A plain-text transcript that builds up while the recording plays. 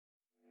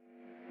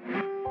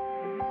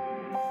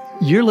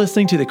You're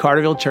listening to the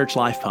Carterville Church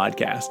Life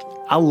Podcast.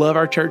 I love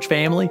our church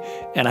family,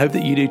 and I hope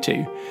that you do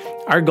too.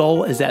 Our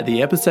goal is that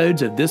the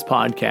episodes of this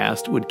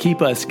podcast would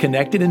keep us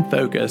connected and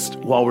focused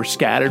while we're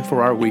scattered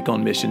for our week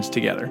on missions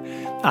together.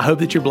 I hope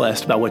that you're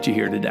blessed by what you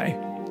hear today.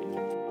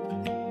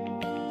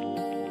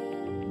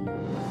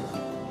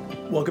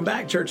 Welcome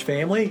back, church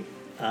family.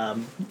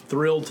 I'm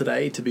thrilled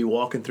today to be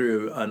walking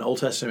through an Old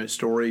Testament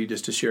story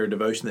just to share a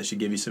devotion that should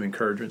give you some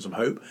encouragement, some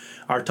hope.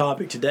 Our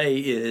topic today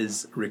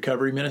is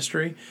recovery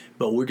ministry,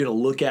 but we're going to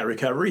look at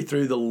recovery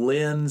through the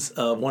lens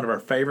of one of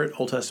our favorite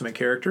Old Testament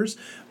characters.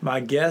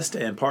 My guest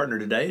and partner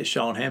today is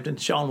Sean Hampton.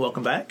 Sean,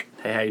 welcome back.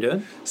 Hey, how you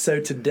doing?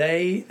 So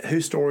today,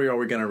 whose story are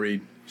we going to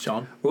read?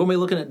 Sean? We're going to be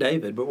looking at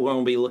David, but we're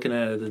going to be looking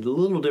at it a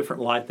little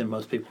different light than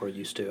most people are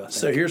used to, I think.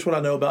 So here's what I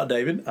know about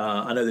David.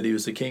 I know that he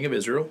was the king of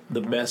Israel, the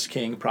best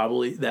king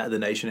probably that the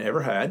nation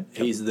ever had.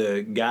 Yep. He's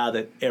the guy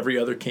that every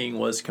other king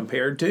was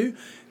compared to.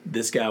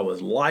 This guy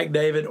was like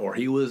David, or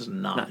he was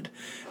not.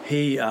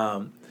 He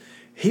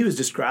was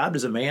described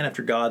as a man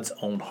after God's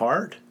own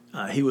heart.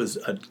 He was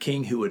a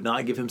king who would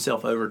not give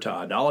himself over to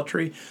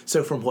idolatry.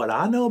 So from what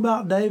I know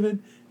about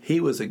David, he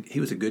was a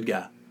good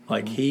guy.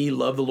 Like, he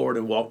loved the Lord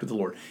and walked with the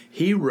Lord.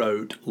 He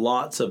wrote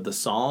lots of the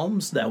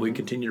Psalms that we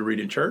continue to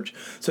read in church.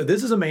 So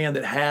this is a man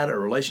that had a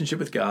relationship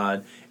with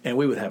God, and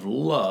we would have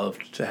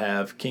loved to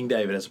have King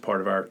David as a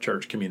part of our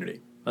church community.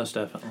 Most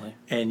definitely.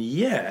 And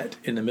yet,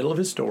 in the middle of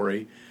his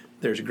story,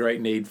 there's a great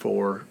need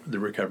for the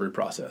recovery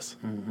process.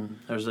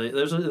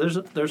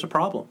 Mm-hmm. There's a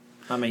problem.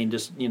 I mean,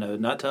 just,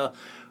 not to...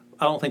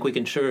 I don't think we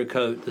can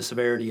sugarcoat the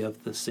severity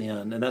of the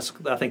sin, and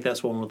I think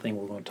that's one of the things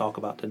we're going to talk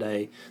about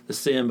today: the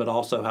sin, but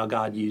also how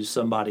God used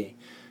somebody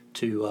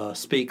to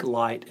speak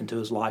light into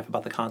his life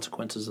about the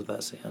consequences of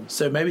that sin.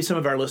 So maybe some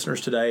of our listeners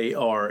today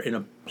are in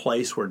a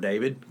place where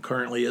David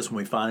currently is when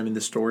we find him in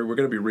this story. We're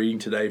going to be reading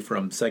today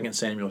from 2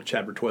 Samuel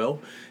chapter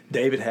 12.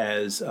 David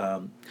has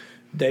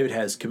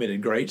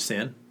committed great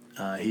sin.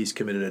 He's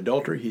committed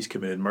adultery. He's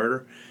committed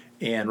murder.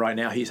 And right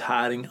now he's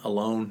hiding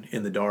alone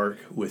in the dark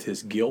with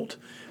his guilt.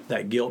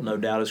 That guilt, no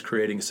doubt, is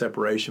creating a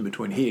separation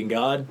between he and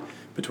God,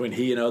 between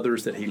he and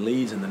others that he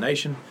leads in the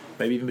nation,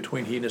 maybe even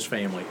between he and his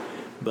family.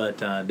 But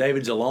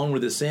David's alone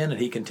with his sin,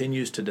 and he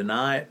continues to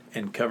deny it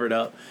and cover it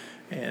up.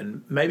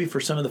 And maybe for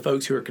some of the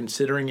folks who are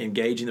considering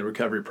engaging the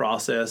recovery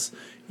process,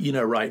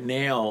 right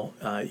now,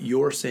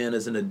 your sin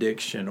is an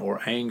addiction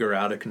or anger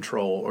out of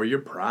control or your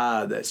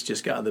pride that's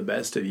just got the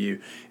best of you.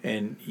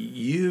 And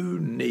you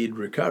need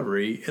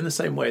recovery in the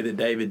same way that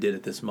David did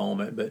at this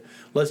moment. But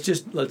let's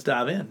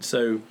dive in.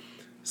 So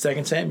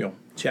 2 Samuel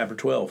chapter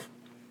 12.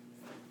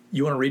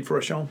 You want to read for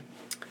us, Sean?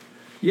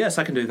 Yes,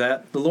 I can do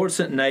that. The Lord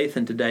sent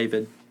Nathan to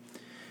David.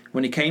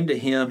 When he came to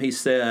him, he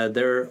said,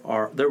 There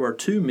were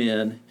two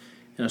men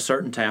in a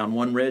certain town,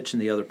 one rich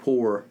and the other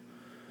poor.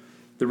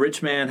 The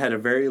rich man had a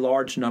very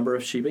large number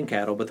of sheep and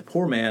cattle, but the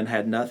poor man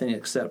had nothing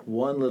except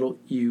one little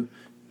ewe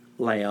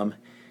lamb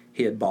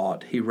he had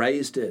bought. He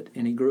raised it,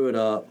 and he grew it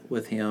up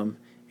with him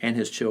and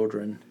his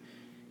children.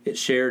 It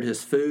shared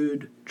his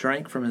food,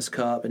 drank from his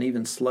cup, and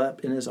even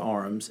slept in his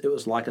arms. It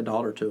was like a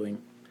daughter to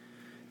him.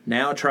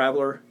 Now a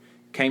traveler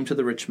came to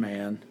the rich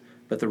man,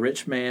 but the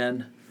rich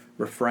man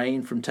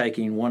refrained from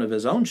taking one of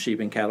his own sheep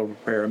and cattle to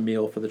prepare a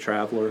meal for the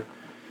traveler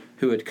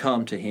who had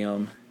come to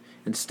him.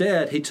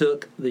 Instead, he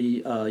took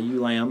the ewe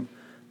lamb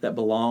that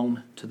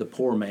belonged to the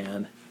poor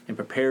man and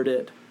prepared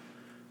it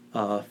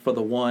for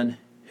the one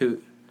who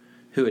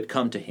had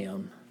come to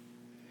him.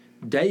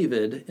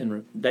 David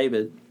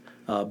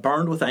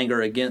burned with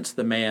anger against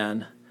the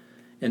man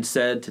and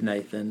said to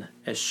Nathan,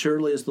 As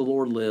surely as the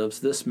Lord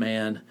lives, this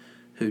man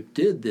who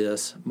did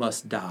this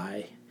must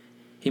die.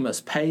 He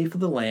must pay for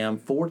the lamb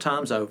 4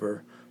 times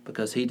over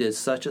because he did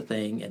such a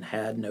thing and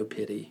had no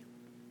pity.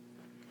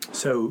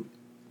 So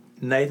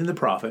Nathan the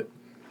prophet,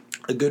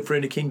 a good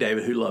friend of King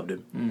David who loved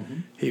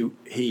him,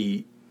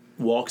 he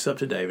walks up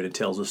to David and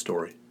tells a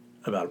story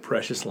about a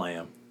precious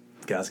lamb.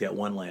 The guy's got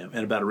one lamb,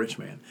 and about a rich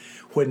man.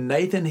 When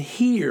Nathan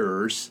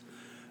hears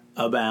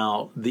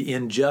about the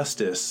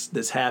injustice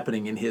that's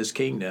happening in his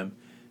kingdom,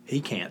 he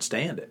can't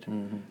stand it.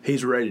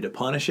 He's ready to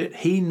punish it.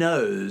 He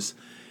knows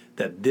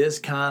that this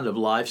kind of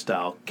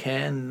lifestyle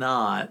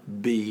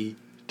cannot be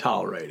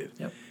tolerated.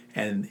 Yep.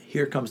 And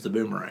here comes the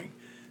boomerang.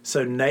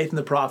 So Nathan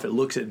the prophet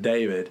looks at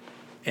David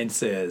and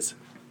says,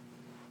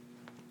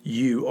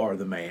 You are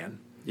the man.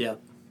 Yeah.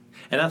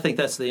 And I think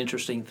that's the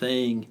interesting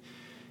thing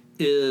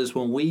is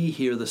when we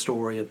hear the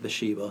story of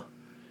Bathsheba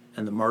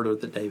and the murder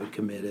that David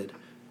committed,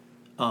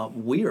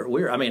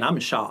 I'm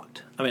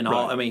shocked.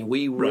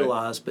 We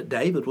realize, but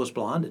David was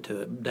blinded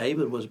to it.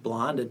 David was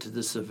blinded to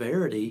the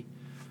severity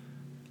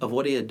of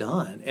what he had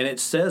done. And it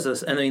says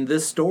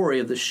this story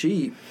of the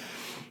sheep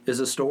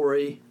is a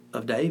story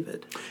of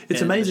David.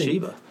 It's amazing.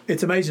 Bathsheba.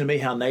 It's amazing to me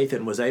how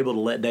Nathan was able to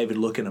let David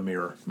look in a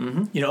mirror.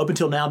 Up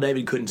until now,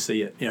 David couldn't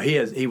see it.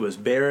 He was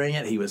burying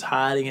it, he was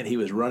hiding it, he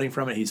was running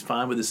from it. He's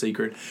fine with the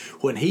secret.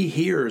 When he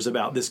hears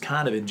about this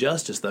kind of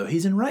injustice, though,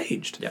 he's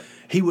enraged. Yep.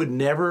 He would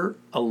never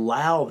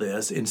allow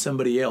this in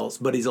somebody else,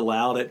 but he's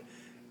allowed it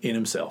in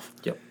himself.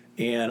 Yep.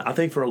 And I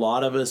think for a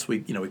lot of us, we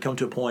come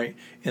to a point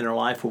in our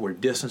life where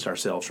we've distanced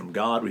ourselves from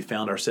God. We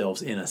found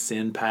ourselves in a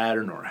sin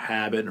pattern or a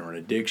habit or an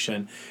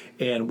addiction.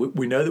 And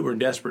we know that we're in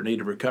desperate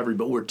need of recovery,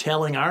 but we're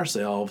telling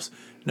ourselves,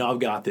 no, I've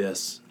got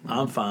this.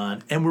 I'm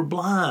fine. And we're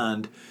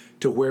blind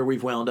to where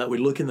we've wound up. We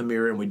look in the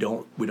mirror and we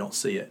don't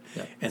see it.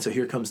 Yeah. And so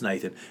here comes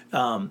Nathan.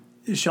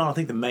 Sean, I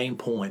think the main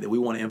point that we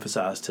want to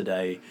emphasize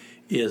today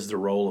is the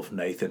role of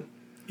Nathan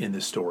in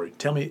this story.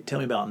 Tell me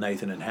about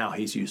Nathan and how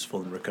he's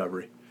useful in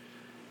recovery.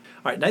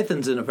 All right,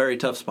 Nathan's in a very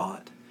tough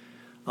spot.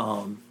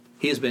 But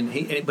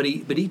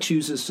he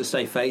chooses to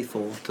stay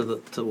faithful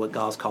to what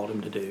God's called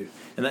him to do,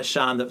 and that's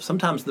shine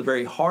sometimes the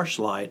very harsh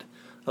light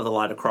of the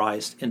light of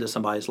Christ into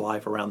somebody's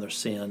life around their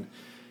sin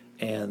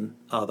and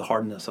the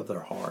hardness of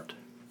their heart.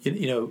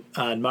 I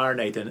admire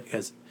Nathan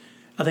because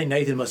I think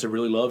Nathan must have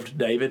really loved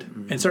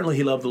David, and certainly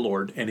he loved the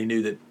Lord, and he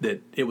knew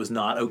that it was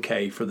not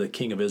okay for the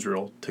king of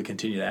Israel to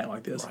continue to act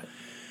like this. Right.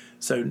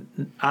 So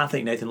I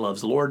think Nathan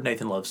loves the Lord.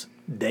 Nathan loves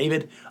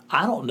David.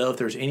 I don't know if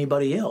there's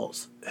anybody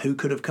else who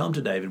could have come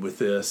to David with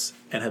this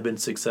and have been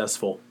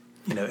successful,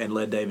 and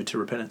led David to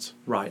repentance.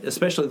 Right,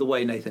 especially the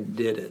way Nathan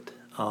did it.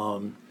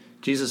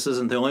 Jesus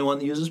isn't the only one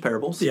that uses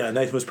parables. Yeah,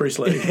 Nathan was pretty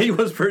slick. He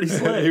was pretty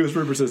slick. He was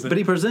pretty persistent. But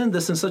he presented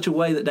this in such a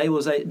way that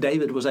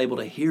David was able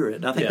to hear it.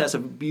 And I think Yeah. that's a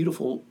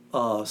beautiful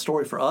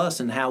story for us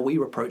and how we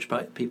approach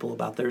people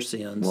about their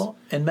sins. Well,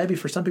 and maybe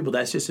for some people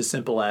that's just as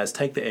simple as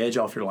take the edge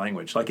off your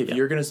language. Like if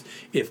you're going to,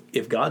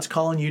 if God's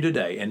calling you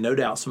today, and no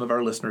doubt some of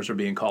our listeners are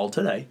being called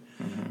today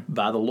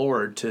by the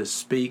Lord to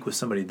speak with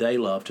somebody they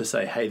love, to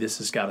say, hey, this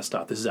has got to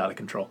stop. This is out of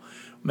control.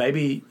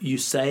 Maybe you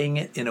saying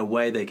it in a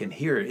way they can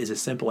hear it is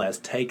as simple as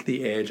take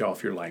the edge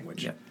off your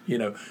language.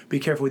 Yeah. Be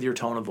careful with your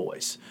tone of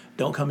voice.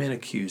 Don't come in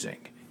accusing.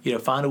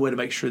 Find a way to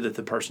make sure that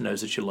the person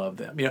knows that you love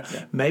them.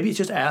 Maybe it's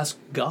just ask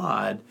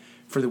God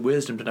for the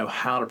wisdom to know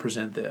how to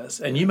present this.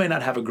 And you may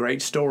not have a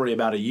great story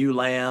about a ewe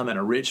lamb and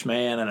a rich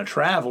man and a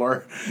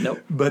traveler.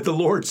 Nope. But the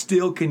Lord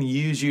still can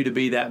use you to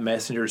be that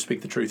messenger to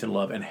speak the truth in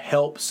love and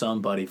help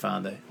somebody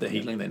find the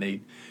healing they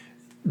need.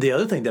 The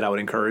other thing that I would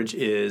encourage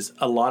is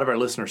a lot of our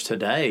listeners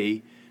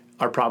today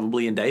are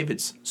probably in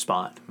David's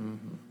spot.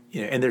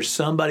 And there's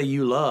somebody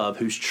you love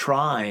who's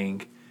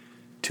trying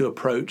to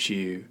approach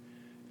you,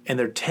 and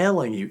they're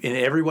telling you in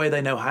every way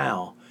they know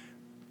how,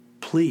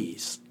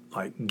 please,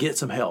 get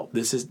some help.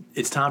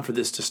 It's time for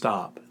this to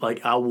stop.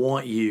 I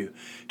want you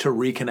to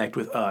reconnect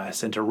with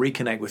us and to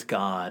reconnect with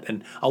God,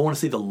 and I want to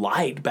see the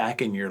light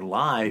back in your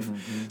life.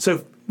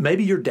 So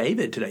maybe you're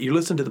David today. You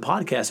listen to the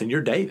podcast and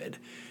you're David.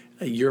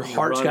 Your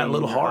heart's got a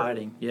little hard.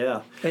 Hiding.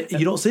 Yeah.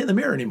 You don't see it in the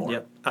mirror anymore.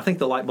 Yep. I think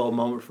the light bulb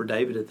moment for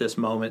David at this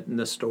moment in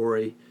this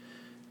story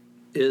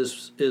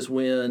is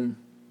when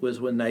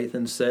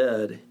Nathan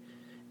said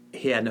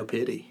he had no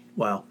pity.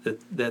 Wow.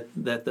 That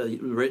the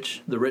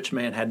rich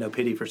man had no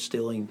pity for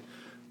stealing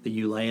the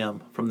ewe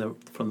lamb from the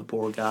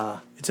poor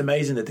guy. It's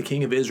amazing that the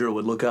king of Israel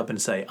would look up and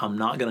say, I'm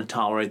not going to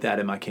tolerate that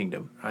in my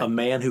kingdom. Right. A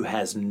man who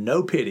has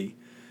no pity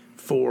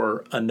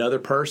for another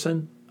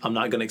person, I'm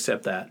not going to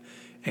accept that.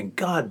 And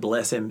God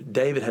bless him,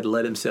 David had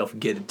let himself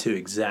get into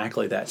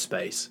exactly that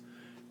space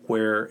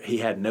where he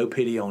had no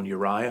pity on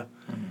Uriah.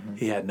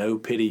 He had no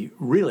pity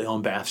really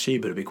on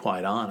Bathsheba, to be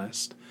quite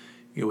honest,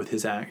 with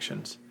his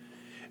actions.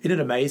 Isn't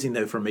it amazing,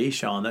 though, for me,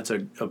 Sean, that's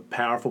a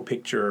powerful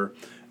picture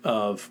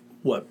of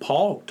what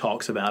Paul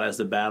talks about as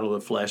the battle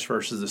of the flesh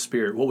versus the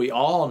spirit. What we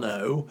all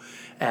know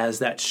as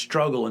that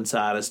struggle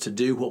inside us to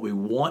do what we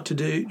want to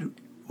do,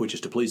 which is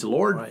to please the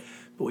Lord. Right.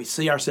 But we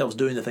see ourselves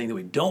doing the thing that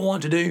we don't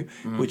want to do,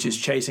 which is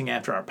chasing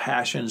after our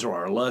passions or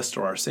our lusts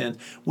or our sins.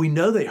 We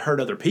know they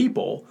hurt other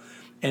people,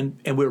 and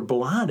we're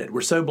blinded.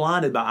 We're so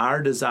blinded by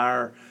our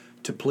desire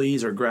to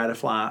please or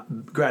gratify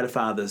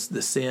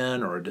the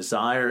sin or a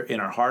desire in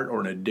our heart or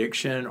an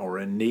addiction or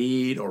a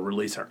need or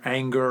release our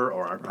anger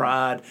or our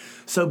pride.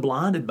 So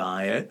blinded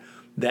by it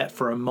that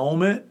for a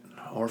moment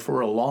or for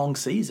a long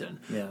season,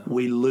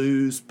 we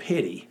lose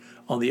pity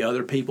on the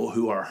other people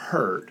who are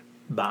hurt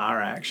by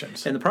our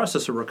actions. And the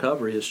process of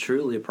recovery is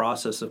truly a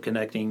process of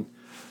connecting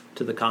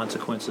to the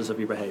consequences of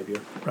your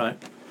behavior.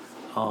 Right.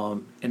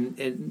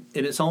 And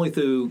it's only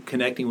through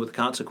connecting with the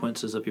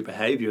consequences of your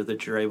behavior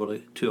that you're able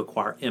to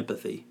acquire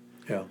empathy.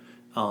 Yeah.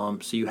 So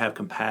you have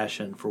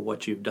compassion for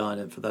what you've done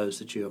and for those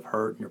that you have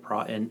hurt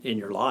in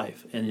your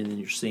life and in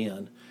your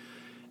sin.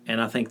 And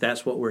I think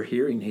that's what we're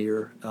hearing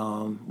here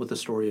with the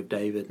story of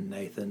David and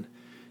Nathan.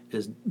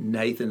 Is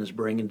Nathan is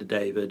bringing to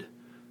David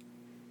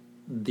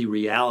the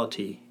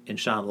reality and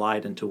shine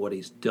light into what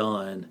he's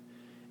done.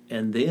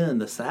 And then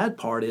the sad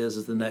part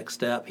is the next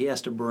step, he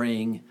has to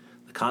bring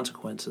the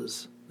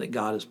consequences that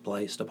God has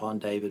placed upon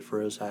David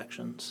for his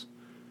actions.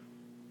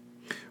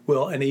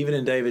 Well, and even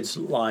in David's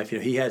life,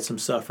 he had some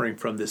suffering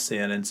from this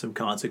sin and some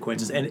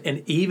consequences.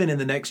 And even in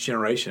the next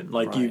generation,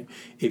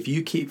 if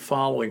you keep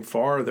following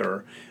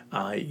farther,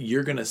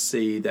 you're going to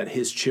see that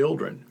his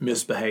children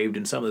misbehaved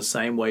in some of the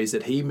same ways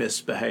that he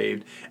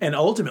misbehaved. And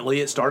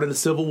ultimately, it started a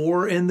civil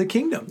war in the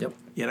kingdom.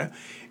 Yep.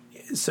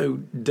 So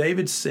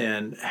David's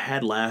sin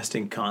had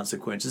lasting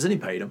consequences, and he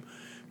paid them.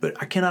 But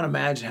I cannot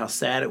imagine how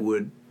sad it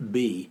would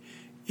be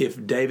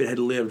if David had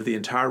lived the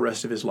entire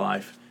rest of his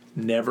life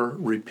never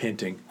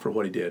repenting for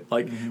what he did.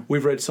 Like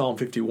we've read Psalm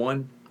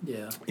 51,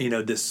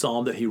 this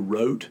psalm that he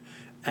wrote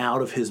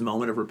out of his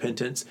moment of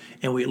repentance,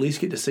 and we at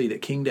least get to see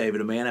that King David,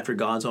 a man after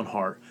God's own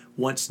heart,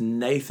 once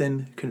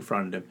Nathan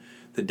confronted him,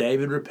 that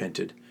David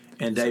repented,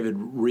 and David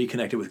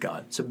reconnected with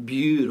God. It's a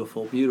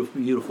beautiful,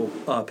 beautiful, beautiful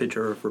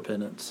picture of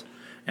repentance.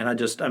 And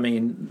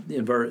in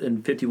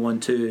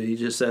 51:2, he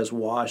just says,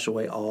 "Wash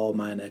away all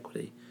my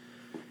iniquity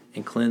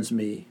and cleanse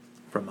me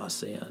from my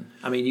sin."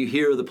 I mean, you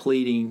hear the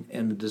pleading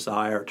and the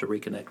desire to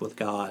reconnect with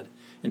God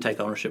and take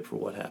ownership for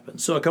what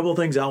happened. So a couple of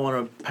things I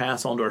want to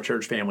pass on to our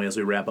church family as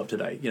we wrap up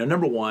today.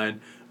 Number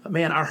one,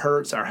 man, our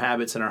hurts, our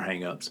habits, and our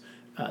hang-ups,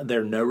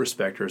 they're no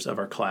respecters of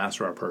our class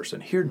or our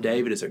person. Here,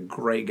 David is a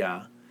great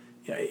guy.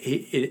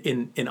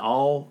 In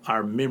all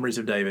our memories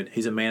of David,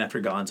 he's a man after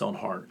God's own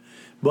heart.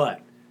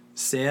 But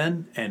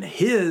sin and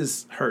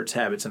his hurts,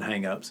 habits, and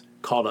hang-ups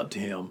caught up to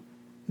him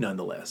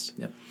nonetheless.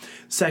 Yep.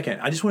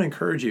 Second, I just want to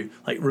encourage you,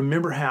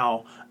 remember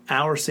how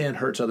our sin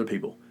hurts other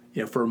people.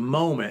 For a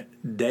moment,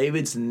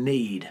 David's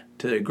need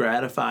to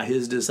gratify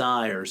his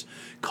desires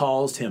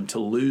caused him to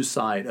lose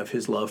sight of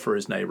his love for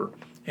his neighbor,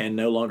 and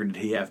no longer did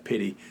he have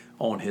pity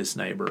on his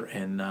neighbor,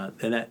 and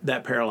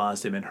that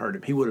paralyzed him and hurt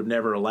him. He would have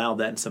never allowed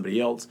that in somebody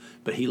else,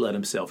 but he let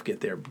himself get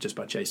there just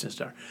by chasing his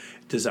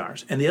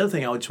desires. And the other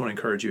thing I just want to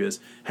encourage you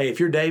is, hey, if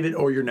you're David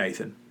or you're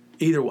Nathan,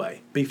 either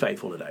way, be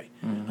faithful today.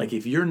 Mm-hmm.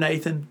 If you're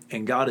Nathan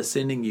and God is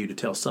sending you to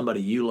tell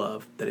somebody you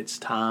love that it's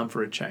time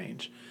for a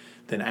change,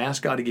 then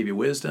ask God to give you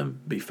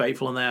wisdom, be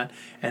faithful in that.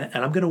 And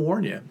I'm going to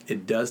warn you,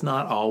 it does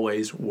not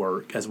always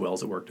work as well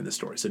as it worked in this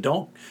story. So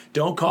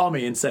don't call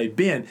me and say,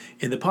 Ben,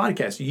 in the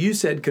podcast, you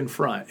said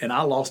confront, and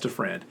I lost a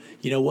friend.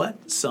 You know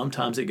what?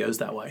 Sometimes it goes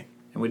that way.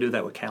 And we do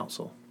that with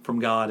counsel from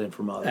God and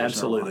from others.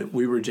 Absolutely.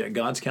 We reject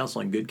God's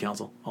counsel and good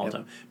counsel all the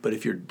time. But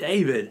if you're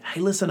David,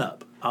 hey, listen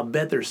up. I'll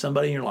bet there's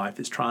somebody in your life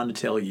that's trying to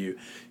tell you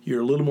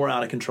you're a little more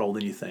out of control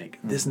than you think.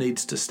 Mm-hmm. This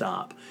needs to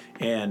stop.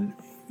 And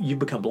you've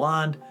become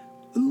blind.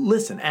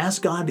 Listen,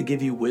 ask God to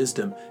give you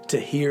wisdom to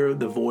hear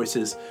the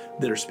voices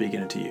that are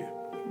speaking into you.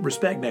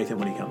 Respect Nathan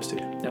when he comes to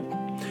you.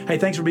 Yep. Hey,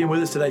 thanks for being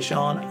with us today,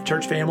 Sean.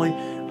 Church family,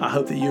 I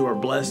hope that you are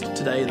blessed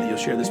today and that you'll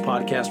share this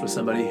podcast with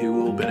somebody who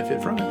will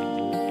benefit from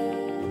it.